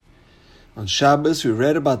On Shabbos, we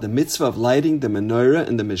read about the mitzvah of lighting the menorah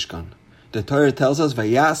in the Mishkan. The Torah tells us,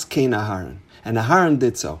 Vayas Kain Aharon, and Aharon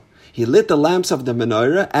did so. He lit the lamps of the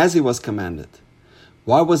menorah as he was commanded.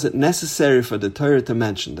 Why was it necessary for the Torah to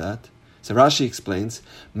mention that? So Rashi explains,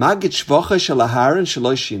 Magid Shvocha Shel Aharon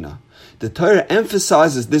Shelo Shina. The Torah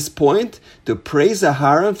emphasizes this point to praise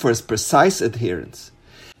Aharon for his precise adherence.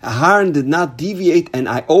 Aharon did not deviate an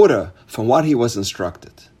iota from what he was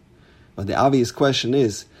instructed. But the obvious question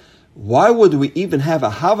is, why would we even have a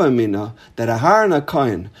Havamina that Aharon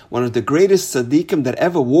HaKohen, one of the greatest tzaddikim that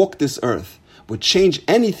ever walked this earth, would change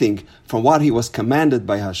anything from what he was commanded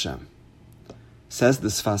by Hashem? Says the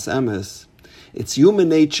Sfas Emes, it's human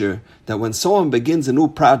nature that when someone begins a new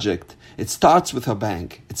project, it starts with a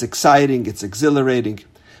bang. It's exciting, it's exhilarating,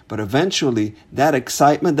 but eventually that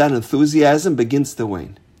excitement, that enthusiasm begins to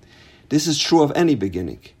wane. This is true of any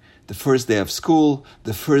beginning. The first day of school,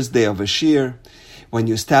 the first day of a shir, when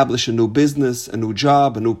you establish a new business, a new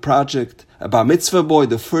job, a new project, a bar mitzvah boy,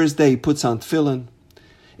 the first day he puts on tefillin.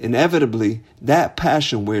 Inevitably, that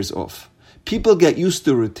passion wears off. People get used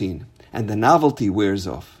to routine, and the novelty wears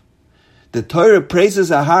off. The Torah praises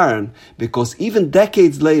Aharon because even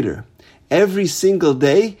decades later, every single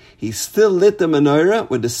day, he still lit the menorah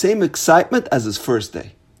with the same excitement as his first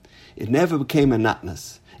day. It never became a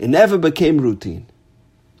monotonous. It never became routine.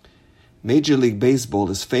 Major League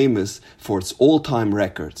Baseball is famous for its all-time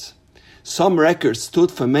records. Some records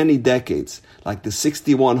stood for many decades, like the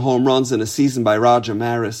 61 home runs in a season by Roger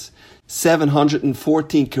Maris,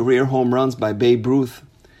 714 career home runs by Babe Ruth,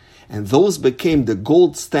 and those became the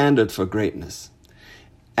gold standard for greatness.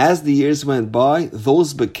 As the years went by,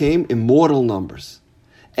 those became immortal numbers,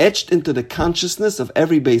 etched into the consciousness of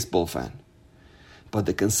every baseball fan. But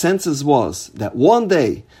the consensus was that one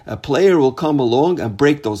day a player will come along and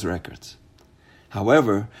break those records.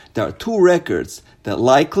 However, there are two records that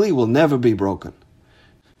likely will never be broken.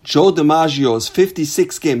 Joe DiMaggio's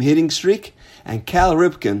 56-game hitting streak and Cal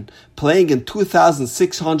Ripken playing in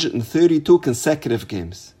 2,632 consecutive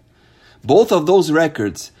games. Both of those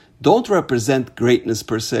records don't represent greatness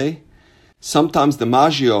per se. Sometimes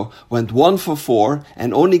DiMaggio went 1 for 4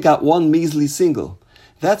 and only got one measly single.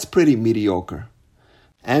 That's pretty mediocre.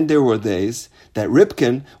 And there were days that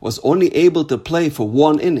Ripken was only able to play for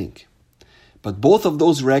one inning. But both of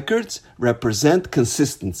those records represent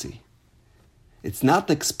consistency. It's not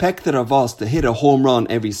expected of us to hit a home run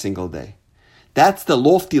every single day. That's the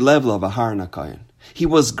lofty level of Aharon HaKohen. He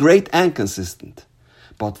was great and consistent.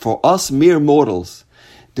 But for us mere mortals,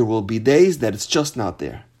 there will be days that it's just not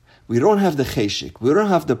there. We don't have the cheshik, we don't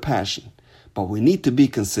have the passion, but we need to be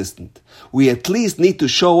consistent. We at least need to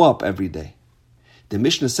show up every day. The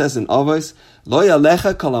Mishnah says in Avos, Lo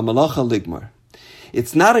yalecha kol hamalacha ligmar.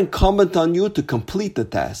 It's not incumbent on you to complete the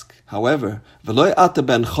task. However, v'lo ata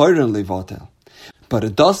ben choron livatel. But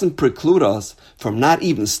it doesn't preclude us from not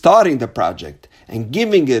even starting the project and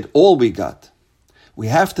giving it all we got. We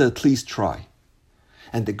have to at least try.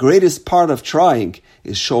 And the greatest part of trying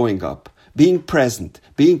is showing up, being present,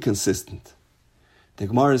 being consistent. The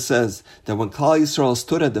Gemara says that when Klal Yisrael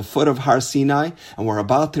stood at the foot of Har Sinai and were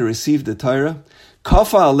about to receive the Torah,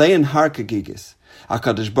 Kafa alein har kagigis.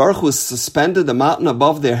 HaKadosh Baruch Hu suspended the mountain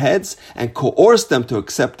above their heads and coerced them to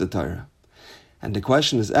accept the Torah. And the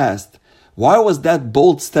question is asked, why was that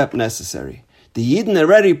bold step necessary? The Yidden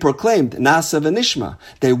already proclaimed Nasa v'nishma.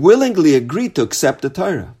 They willingly agreed to accept the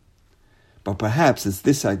Torah. But perhaps it's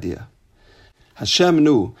this idea. Hashem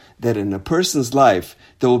knew that in a person's life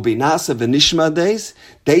there will be Nasa v'nishma days,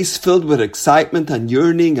 days filled with excitement and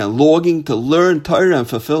yearning and longing to learn Torah and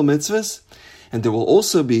fulfill mitzvahs. And there will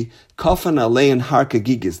also be Kafan Alein Har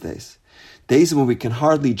Kagigis days. Days when we can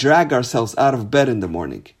hardly drag ourselves out of bed in the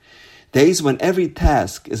morning. Days when every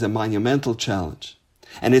task is a monumental challenge.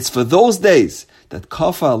 And it's for those days that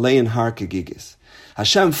Kafa Alein Har Kagigis.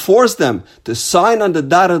 Hashem forced them to sign on the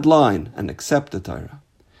dotted line and accept the Torah.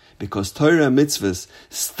 Because Torah and mitzvahs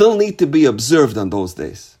still need to be observed on those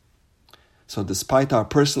days. So despite our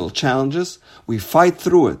personal challenges, we fight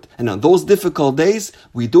through it. And on those difficult days,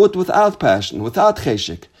 we do it without passion, without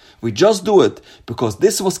cheshik. We just do it because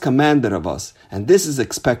this was commanded of us and this is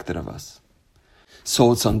expected of us.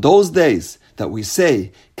 So it's on those days that we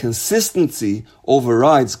say consistency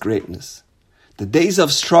overrides greatness. The days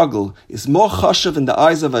of struggle is more chashav in the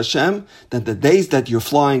eyes of Hashem than the days that you're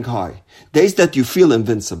flying high, days that you feel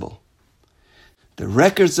invincible. The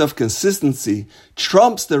records of consistency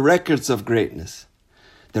trumps the records of greatness.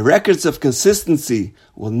 The records of consistency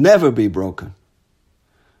will never be broken.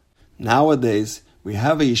 Nowadays, we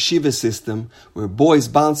have a yeshiva system where boys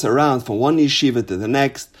bounce around from one yeshiva to the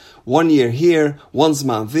next, 1 year here, 1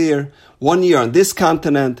 month there, 1 year on this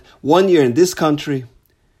continent, 1 year in this country.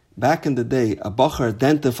 Back in the day, a Bacher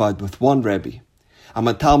identified with one Rebbe. I'm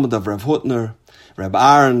a Talmud of Rav Hutner, Reb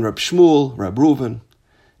Aaron, Reb Shmuel, Reb Reuven.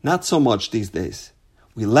 Not so much these days.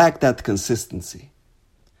 We lack that consistency.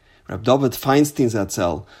 Reb David Feinstein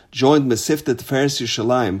Zatzal joined Mesiftet Tiferes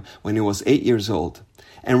Yerushalayim when he was 8 years old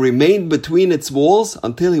and remained between its walls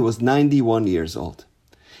until he was 91 years old.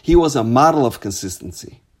 He was a model of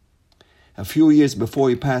consistency. A few years before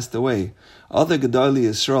he passed away, other Gedolei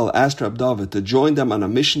Yisrael asked Reb David to join them on a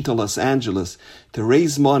mission to Los Angeles to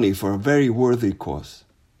raise money for a very worthy cause.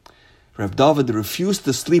 Reb David refused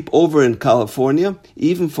to sleep over in California,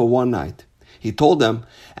 even for one night. He told them,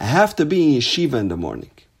 I have to be in yeshiva in the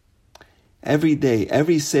morning. Every day,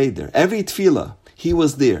 every seder, every tefillah, he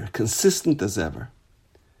was there, consistent as ever.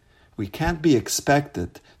 We can't be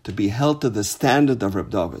expected to be held to the standard of Reb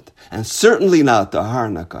David, and certainly not the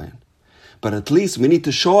Aharon HaKohen. But at least we need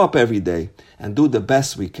to show up every day and do the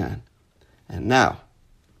best we can. And now,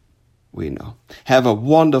 we know. Have a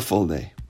wonderful day.